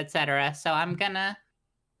 but etc. So I'm gonna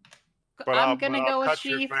I'll go with cut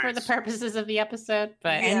your she for the face. purposes of the episode.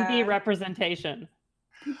 But Yeah. NB representation.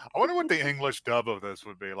 I wonder what the English dub of this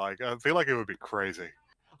would be like. I feel like it would be crazy.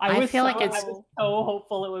 I feel like I it's- was so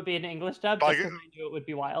hopeful it would be an English dub Like just because I knew it would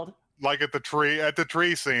be wild. Like at the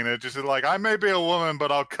tree scene, it just is like, I may be a woman,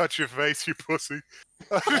 but I'll cut your face, you pussy.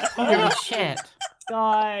 holy shit.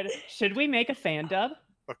 God. Should we make a fan dub?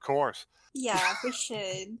 Of course. Yeah, we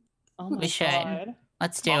should. Oh my We should. god.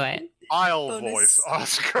 Let's do it. I'll Bonus. voice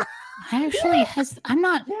Oscar. I actually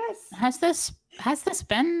Yes. has this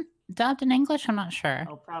been dubbed in English? I'm not sure.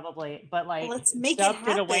 Oh, probably. But like Let's make it dubbed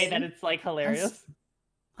in a way that happen. it's like hilarious.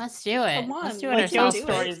 Let's do it. Come Let's on, do it Like let's ourselves. Ghost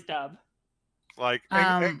do it. Stories dub. Like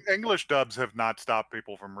English dubs have not stopped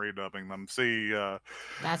people from redubbing them.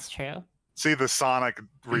 That's true. See the Sonic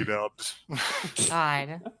redubs.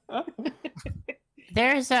 God.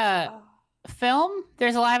 There's a Oh. film.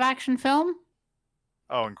 There's a live action film.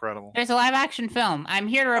 Oh, incredible! There's a live action film. I'm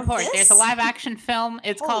here to report. There's a this? live action film.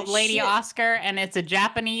 It's Holy called Lady shit. Oscar, and it's a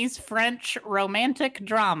Japanese-French romantic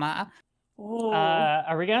drama Oh.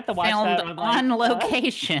 Are we gonna have to watch filmed that with, on like,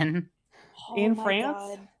 location. Oh in my France?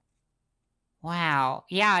 God. Wow.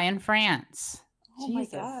 Yeah, in France. Oh my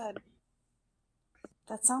Jesus. god.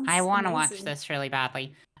 That sounds I want to watch amazing. this really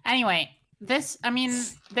badly. Anyway, this, I mean,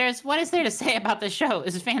 what is there to say about the show? It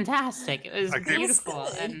was fantastic. It was I keep- beautiful. It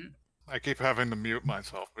was good. And I keep having to mute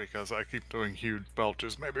myself because I keep doing huge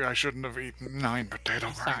belches. Maybe I shouldn't have eaten 9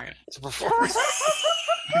 potato Sorry. pancakes before.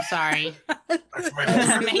 I'm sorry. I've made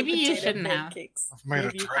a, Maybe you Potato shouldn't have. pancakes. I've made a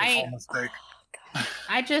Maybe- dreadful mistake.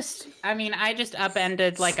 I just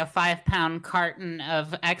upended like a 5-pound carton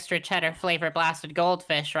of extra cheddar flavor blasted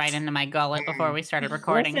goldfish right into my gullet before we started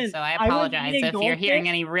recording. Listen, so I I was apologize eating if you're hearing goldfish.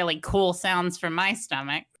 any really cool sounds from my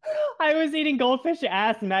stomach. I was eating goldfish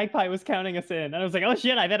as Magpie was counting us in. And I was like, oh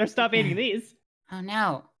shit, I better stop eating these. Oh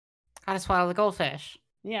no. Gotta swallow the goldfish.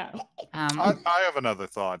 Yeah. I have another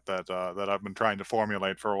thought that I've been trying to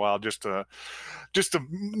formulate for a while, just to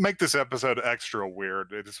make this episode extra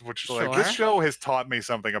weird. It's which like this Sure. show has taught me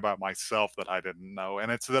something about myself that I didn't know,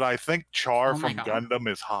 and it's that I think Char Oh my from God. Gundam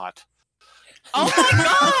is hot. Oh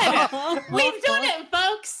my god! We've done it,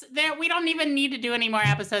 folks. We don't even need to do any more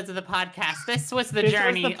episodes of the podcast. This was the This was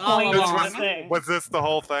journey the all point This of along. the thing. Was this the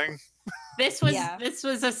whole thing? This was Yeah. a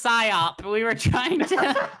psyop. We were trying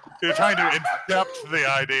to You're trying to incept the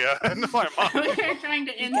idea into my we mind. were trying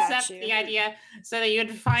to We got incept you. the idea so that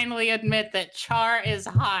you'd finally admit that Char is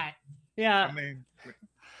hot. Yeah.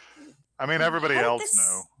 I mean, everybody How did else this-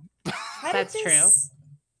 knew. How That's did true. this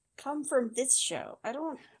come from this show? I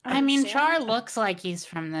don't. I mean, Char understand. looks like he's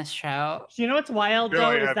from this show. You know what's wild Joey, though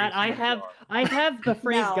have is you that I seen have Char? I have the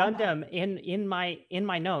phrase No. Gundam in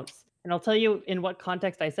my notes, and I'll tell you in what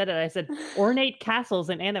context I said it. I said ornate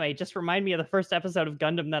castles in anime just remind me of the first episode of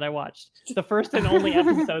Gundam that I watched, the first and only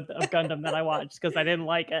episode of Gundam that I watched because I didn't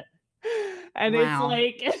like it, and Wow.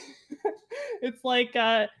 it's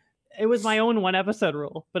like it was my own 1-episode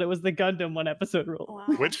rule, but it was the Gundam 1-episode rule.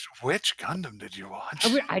 Wow. Which Gundam did you watch?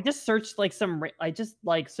 I just searched like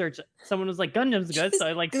searched. Someone was like Gundam's good, so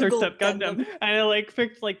I like searched Googled up Gundam, Gundam. and I like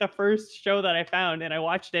picked like the first show that I found, and I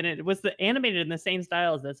watched it. And it was animated in the same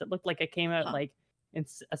style as this. It looked like it came out Huh. like in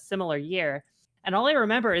a similar year. And all I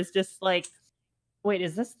remember is just like, wait,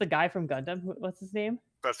 is this the guy from Gundam? What's his name?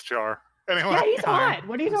 That's Char. Anyway, Yeah, he's Char. hot.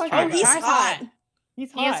 What are you talking Char. Oh, about? he's Char's hot.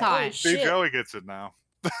 He's He is hot. Holy see, shit. Joey gets it now.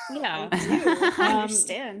 Yeah. I do. I Um,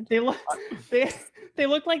 understand. They look they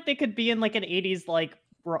look like they could be in like an 80s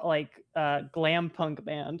glam punk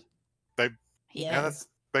band. Yeah,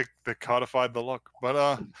 they codified the look.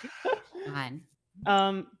 But Fine. But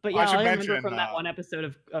I yeah, should all I remember mention, from that one episode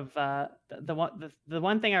of the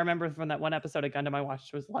one thing I remember from that one episode of Gundam I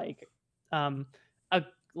watched was like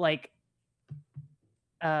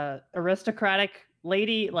a aristocratic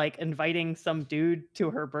lady like inviting some dude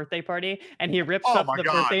to her birthday party, and he rips Oh up my the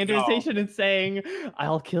God, birthday no. invitation and saying,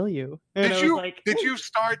 "I'll kill you." And did I was you like, did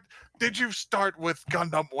you start with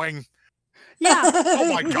Gundam Wing? Yeah.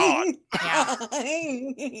 Oh my God.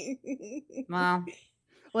 Well,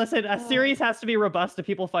 Listen, a series has to be robust to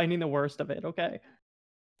people finding the worst of it. Okay.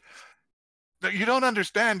 You don't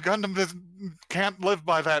understand. Gundam can't live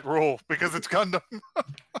by that rule because it's Gundam.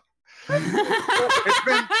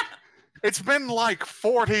 It's been like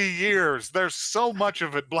 40 years. There's so much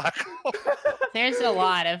of it black. there's a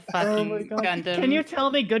lot of Oh my fucking God. Gundam. Can you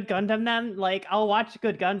tell me good Gundam then? Like, I'll watch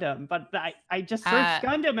good Gundam, but I just searched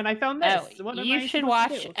Gundam and I found this. What am you I should supposed to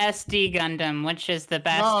watch do? SD Gundam, which is the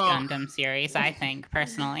best No. Gundam series, I think,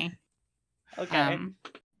 personally. Okay.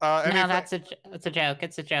 No, Anything- that's a joke.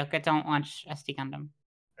 It's a joke. I don't watch SD Gundam.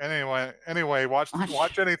 Anyway, watch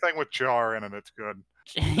Watch- anything with Char in it. It's good.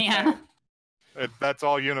 Yeah. That's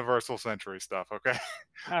all Universal Century stuff. Okay.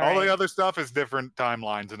 All All right. the other stuff is different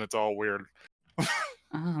timelines, and it's all weird. Oh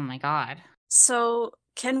my god. So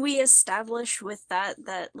can we establish with that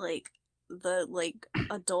like the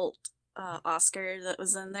adult Oscar that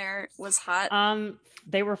was in there was hot?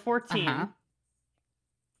 They were 14. Uh-huh.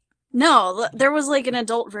 No, there was like an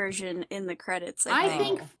adult version in the credits. I I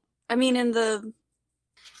think. think I mean, in the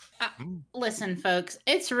listen, folks,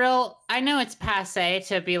 it's real. I know it's passe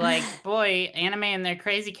to be like, boy, anime and their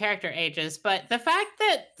crazy character ages, but the fact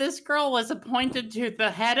that this girl was appointed to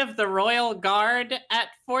the head of the royal guard at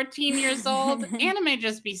 14 years old, anime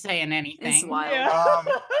just be saying anything. it's wild.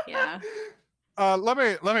 Yeah. Yeah.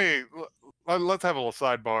 Let's have a little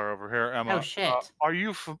sidebar over here, Emma. Oh, shit. Are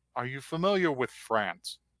you familiar with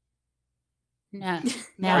France? No, Are you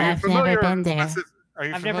I've never been there. Are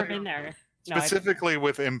you I've never familiar been there. No, I- specifically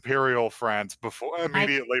with Imperial France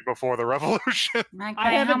immediately before the revolution? Magpie,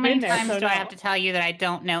 I haven't how many been there, times so do I no. have to tell you that I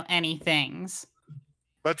don't know any things?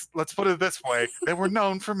 Let's put it this way: they were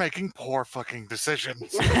known for making poor fucking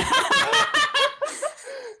decisions.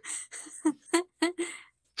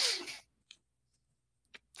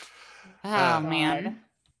 Oh man.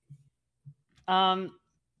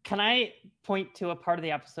 Can I point to a part of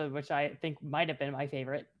the episode which I think might have been my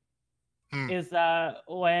favorite? Is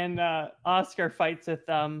when Oscar fights with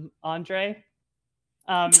Andre.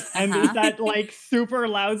 And there's that like super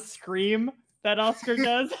loud scream that Oscar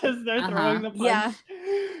does as they're throwing the punch. Yeah.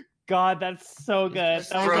 God, that's so good.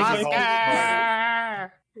 That was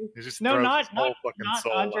Oscar! He just no, throws not his whole not fucking not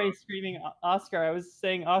soul Andre out. screaming Oscar. I was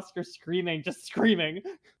saying Oscar screaming, just screaming.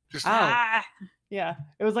 Just Yeah,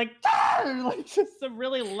 it was like like just a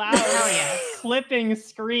really loud, clipping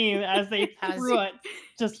scream as they threw it.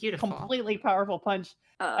 Just completely powerful punch.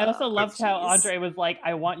 I also loved how Andre was like,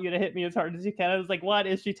 "I want you to hit me as hard as you can." I was like, "What?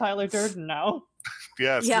 Is she Tyler Durden now?"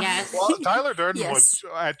 Yes. Yeah. Yes. Well, Tyler Durden Yes. was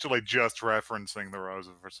actually just referencing the Rose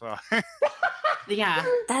of Versailles. Yeah,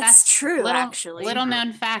 That's true, actually. Little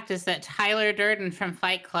known fact is that Tyler Durden from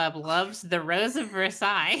Fight Club loves the Rose of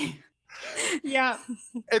Versailles. Yeah.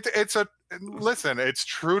 Listen, it's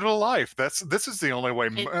true to life. This is the only way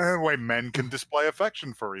men can display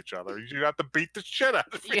affection for each other. You have to beat the shit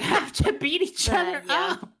out of each other. You have to beat each other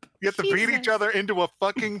up. You have to beat each other into a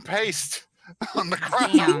fucking paste on the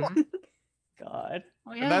ground. Damn. God.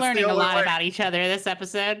 We are learning a lot about each other this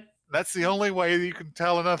episode. That's the only way you can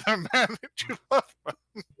tell another man that you love them.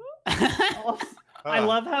 I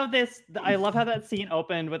love how that scene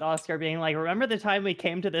opened with Oscar being like, "Remember the time we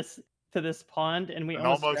came to this pond and we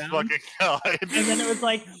almost drowned?" fucking died. And then it was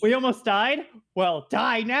like, "We almost died? Well,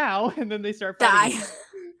 die now." And then they start fighting.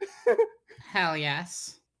 Hell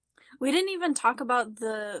yes. We didn't even talk about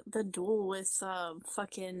the duel with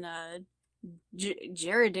fucking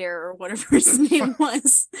Jaredare or whatever his name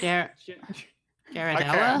was.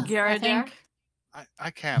 Garadella? Garadare?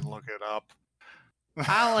 I can't look it up.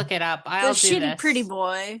 I'll look it up. The I'll do shitty this. pretty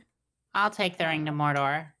boy. I'll take the ring to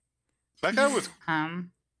Mordor. That guy was. I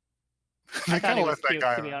They thought kind he of was left that cute,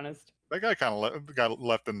 guy. to be honest. That guy kind of got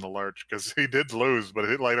left in the lurch because he did lose, but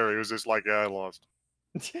later he was just like, "Yeah, I lost."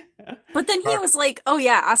 But then he was like, "Oh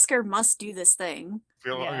yeah, Oscar must do this thing."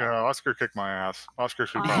 Oscar kicked my ass. Oscar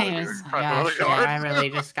should I really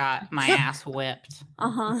just got my ass whipped.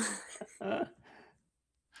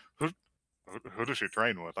 Who does she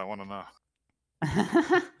train with? I want to know.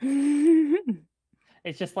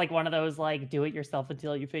 It's just like one of those like do it yourself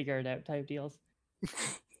until you figure it out type deals.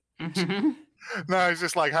 No, it's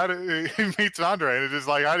just like he meets Andre, and it's just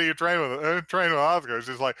like, how do you train with Oscar? It's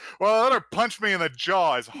just like, well, let her punch me in the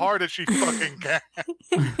jaw as hard as she fucking can,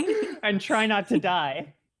 and try not to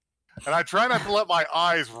die. And I try not to let my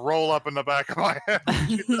eyes roll up in the back of my head.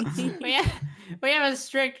 We have a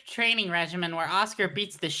strict training regimen where Oscar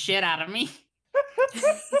beats the shit out of me.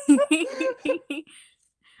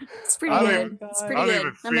 It's pretty good. I don't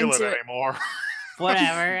even feel it anymore.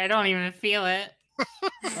 Whatever. I don't even feel it.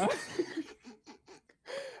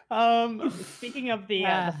 Speaking of the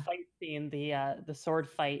fight scene, the sword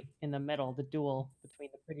fight in the middle, the duel between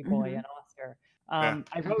the pretty boy and Oscar. I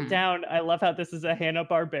wrote down, I love how this is a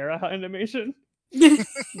Hanna-Barbera animation.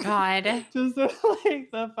 God. Just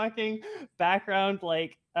like the fucking background,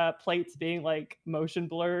 like plates being like motion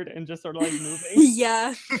blurred and just sort of like moving.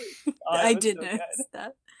 Yeah. I did notice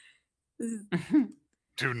that.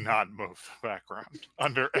 Do not move the background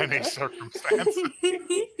under any circumstances.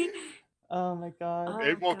 Oh my god.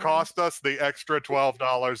 It will cost us the extra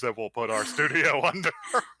 $12 that we'll put our studio under.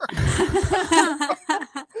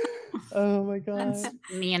 Oh my god. That's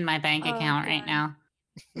me and my bank account right now.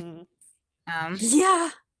 Yeah.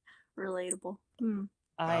 Relatable.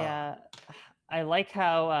 I like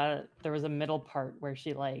how there was a middle part where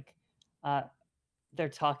she like they're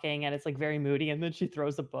talking and it's like very moody and then she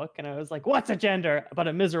throws a book and I was like, what's a gender but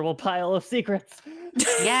a miserable pile of secrets?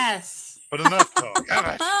 Yes. But enough though.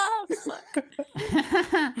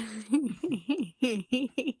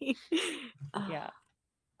 Yeah.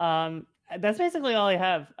 That's basically all I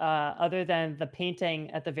have, other than the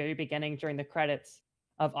painting at the very beginning during the credits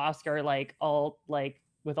of Oscar, like all like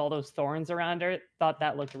with all those thorns around her. Thought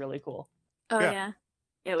that looked really cool. Oh yeah.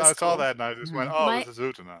 It was I saw that and I just went, "Oh, this is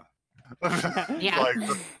Utana." Yeah. Like,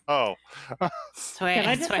 oh. Can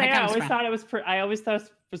I just say, I always thought it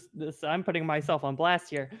was this. I'm putting myself on blast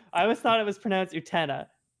here. I always thought it was pronounced Utena.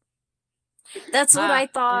 That's what I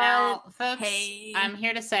thought. Now, folks, I'm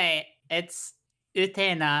here to say it's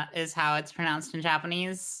Utena is how it's pronounced in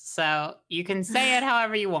Japanese. So you can say it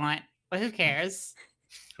however you want, but who cares?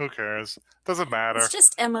 Who cares? Doesn't matter. It's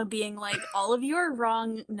just Emma being like, all of you are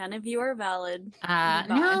wrong, none of you are valid.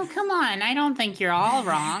 No, come on. I don't think you're all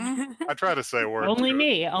wrong. I try to say words. Only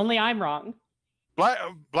me. Only I'm wrong.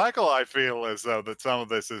 Blackle, I feel as though that some of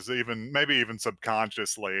this is maybe even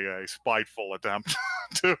subconsciously a spiteful attempt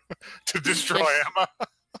to destroy Emma.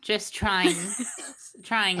 just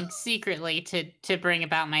trying secretly to bring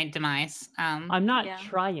about my demise. I'm not Yeah.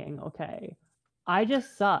 trying, okay? I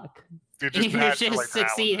just suck. You're just, You're naturally just talented.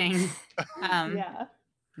 succeeding. Yeah.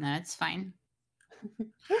 No, it's fine.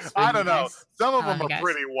 I don't know. Guys. Some of I love them you are guys.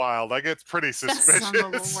 pretty wild. I get pretty suspicious. Some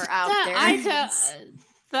of them were out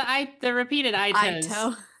there. The repeated itos.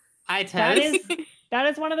 Ito. Itos. That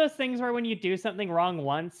is one of those things where when you do something wrong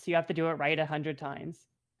once, you have to do it right 100 times.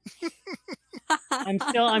 I'm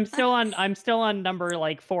still on number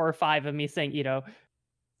like 4 or 5 of me saying Ito.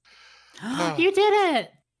 You did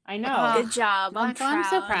it. I know. Good job. I'm Michael, I'm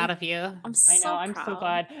so proud of you. I'm I so know. I'm proud. so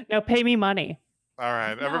glad. Now pay me money. All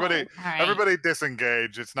right, No. everybody, All right. everybody,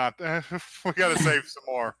 disengage. It's not. We got to save some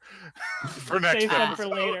more for next Save some episode.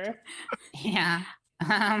 for later. Yeah.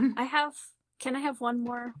 Can I have one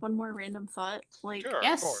more random thought? Like, Sure,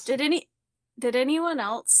 Yes. of course. did anyone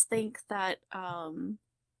else think that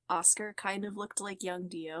Oscar kind of looked like young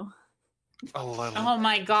Dio? A little. Oh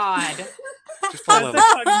my god. Just a That's little.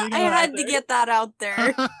 a fucking I had to hazard. get that out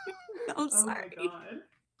there. I'm Oh my sorry. god.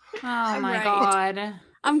 Oh I'm my right. god.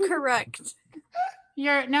 I'm correct.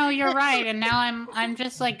 You're right, and now I'm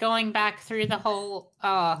just like going back through the whole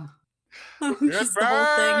Just the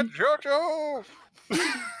whole Goodbye, Jojo.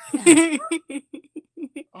 thing.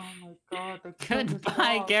 Oh my god.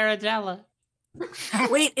 goodbye, Garadella.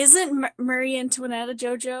 Wait, isn't Marie Antoinette a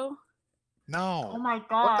JoJo? No. Oh my What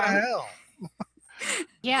god. the hell?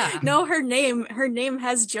 Yeah. No, her name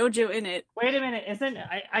has JoJo in it. Wait a minute, isn't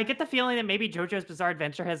I get the feeling that maybe JoJo's Bizarre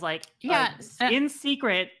Adventure has like Yeah, in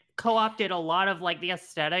secret co-opted a lot of like the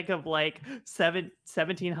aesthetic of like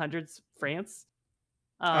 1700s France.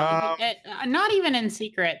 Not even in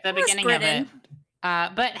secret, the West beginning Britain. of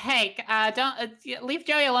it. But hey, don't leave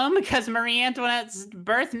Joey alone because Marie Antoinette's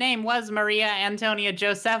birth name was Maria Antonia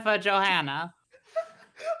Josepha Johanna.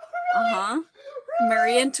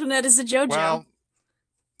 Marie Antoinette is a JoJo.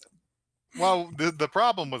 Well, the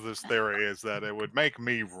problem with this theory is that it would make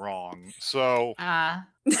me wrong. So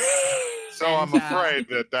I'm afraid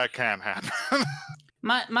that can't happen.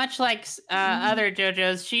 Much like other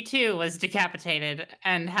JoJos, she too was decapitated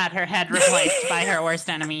and had her head replaced by her worst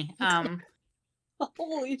enemy.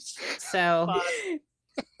 Holy shit. So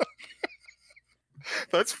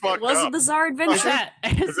That's It fucked was a up. bizarre is adventure. that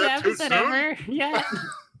Is is the that too episode soon? over yet?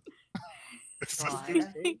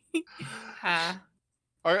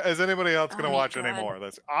 Is anybody else going to Oh my watch any God. more of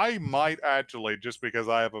this? I might actually, just because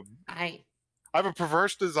I have I a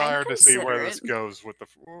perverse desire to see where consider this it. goes with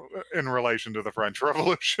in relation to the French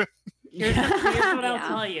Revolution. Here's what I'll Yeah.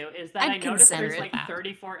 tell you is that I'd I noticed consider there's it. like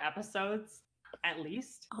 34 episodes at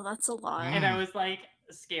least, Oh, that's a lot. and I was like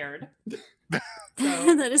scared.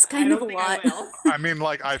 That is I kind don't of a think I lot. will. I mean,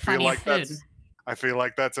 like I feel Plenty like of food.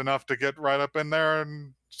 that's enough to get right up in there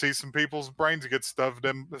and see some people's brains get stoved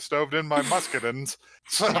in by muscadins.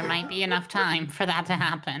 So There might be enough time for that to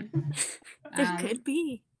happen. There could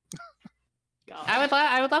be. God.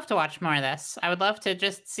 I would love to watch more of this. I would love to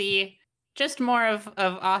just see more of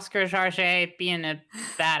Oscar Jarget being a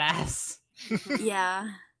badass. Yeah,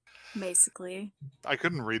 basically. I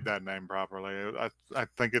couldn't read that name properly. I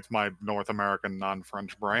think it's my North American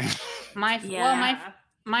non-French brain.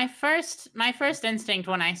 My first instinct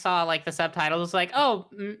when I saw like the subtitles was like, oh,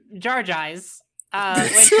 Jarjais.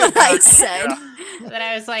 That's Which what I said. that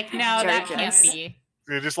I was like, no, that can't Jarjais. be.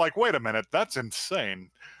 You're just like, wait a minute, that's insane.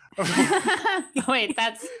 Wait,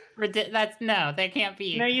 that's no, there can't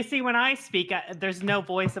be. No, you see, when I speak, there's no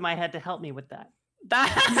voice in my head to help me with that.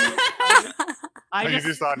 I You're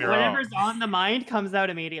just on your whatever's own. on the mind comes out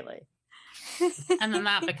immediately. And then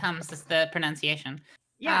that becomes just the pronunciation.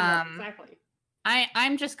 Yeah, Um, exactly.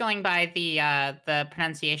 I'm just going by the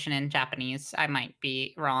pronunciation in Japanese. I might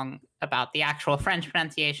be wrong about the actual French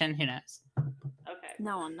pronunciation. Who knows? Okay.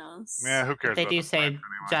 No one knows. Yeah, who cares? They about do the say French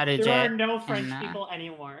anyway? There are Jarujit. no French and, people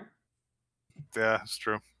anymore. Yeah, it's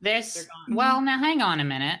true. They're There's gone. well, now hang on a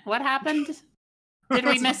minute. What happened? Did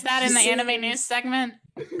we miss that in the anime news segment?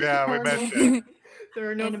 Yeah, we mentioned. There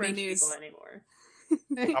are no Anime French news. people anymore.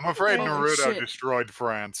 I'm afraid Oh, Naruto shit. destroyed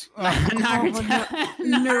France. Naruto.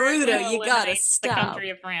 Naruto, you gotta eliminates the stop. country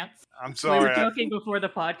of France. I'm We sorry. were joking before the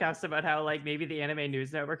podcast about how like maybe the Anime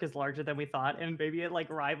News Network is larger than we thought, and maybe it like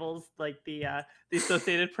rivals like the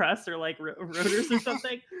Associated Press or like Reuters or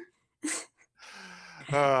something.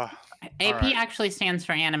 AP right. actually stands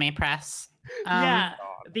for Anime Press. Yeah,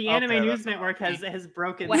 the Okay, Anime that's News Network has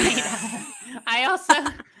broken. Wait,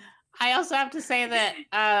 that. I also have to say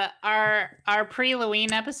that our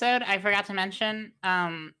pre-Halloween episode, I forgot to mention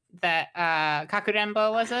that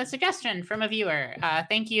Kakurembo was a suggestion from a viewer.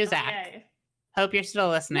 Thank you, Zach. Okay. Hope you're still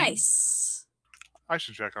listening. Nice. I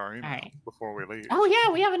should check our email right. before we leave. Oh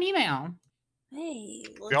yeah, we have an email. Hey,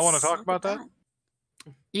 Y'all want to let's talk look about at that?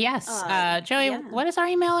 Yes. Joey, yeah. what is our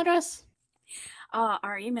email address?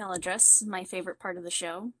 Our email address, my favorite part of the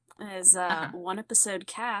show, is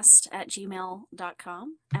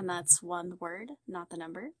oneepisodecast@gmail.com, and that's one word, not the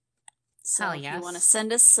number. So Hell if you want to yes.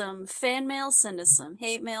 send us some fan mail, send us some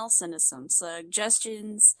hate mail, send us some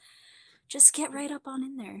suggestions, just get right up on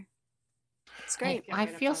in there. It's great. Get I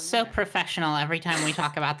right up feel on so there. professional every time we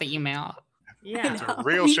talk about the email. Yeah. It's a know,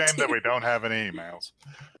 real me shame that too. we don't have any emails.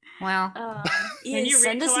 Well, Can you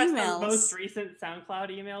send read to us us emails. the most recent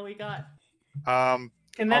SoundCloud email we got? Can I'll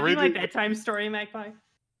that be read my you- bedtime story, Magpie?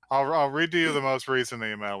 I'll read to you the most recent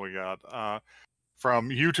email we got. From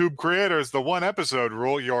YouTube creators, the one episode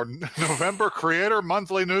rule. Your November creator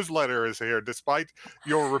monthly newsletter is here, despite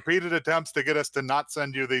your repeated attempts to get us to not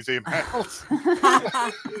send you these emails.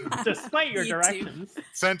 Despite your YouTube. directions.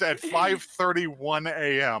 Sent at 5:31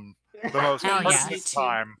 a.m. The most Hell Thanks, perfect YouTube.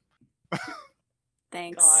 time.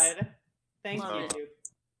 Thanks. God. Thank Love you. it.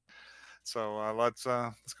 So let's go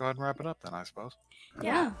ahead and wrap it up then, I suppose.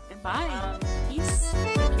 Yeah. Goodbye. Peace.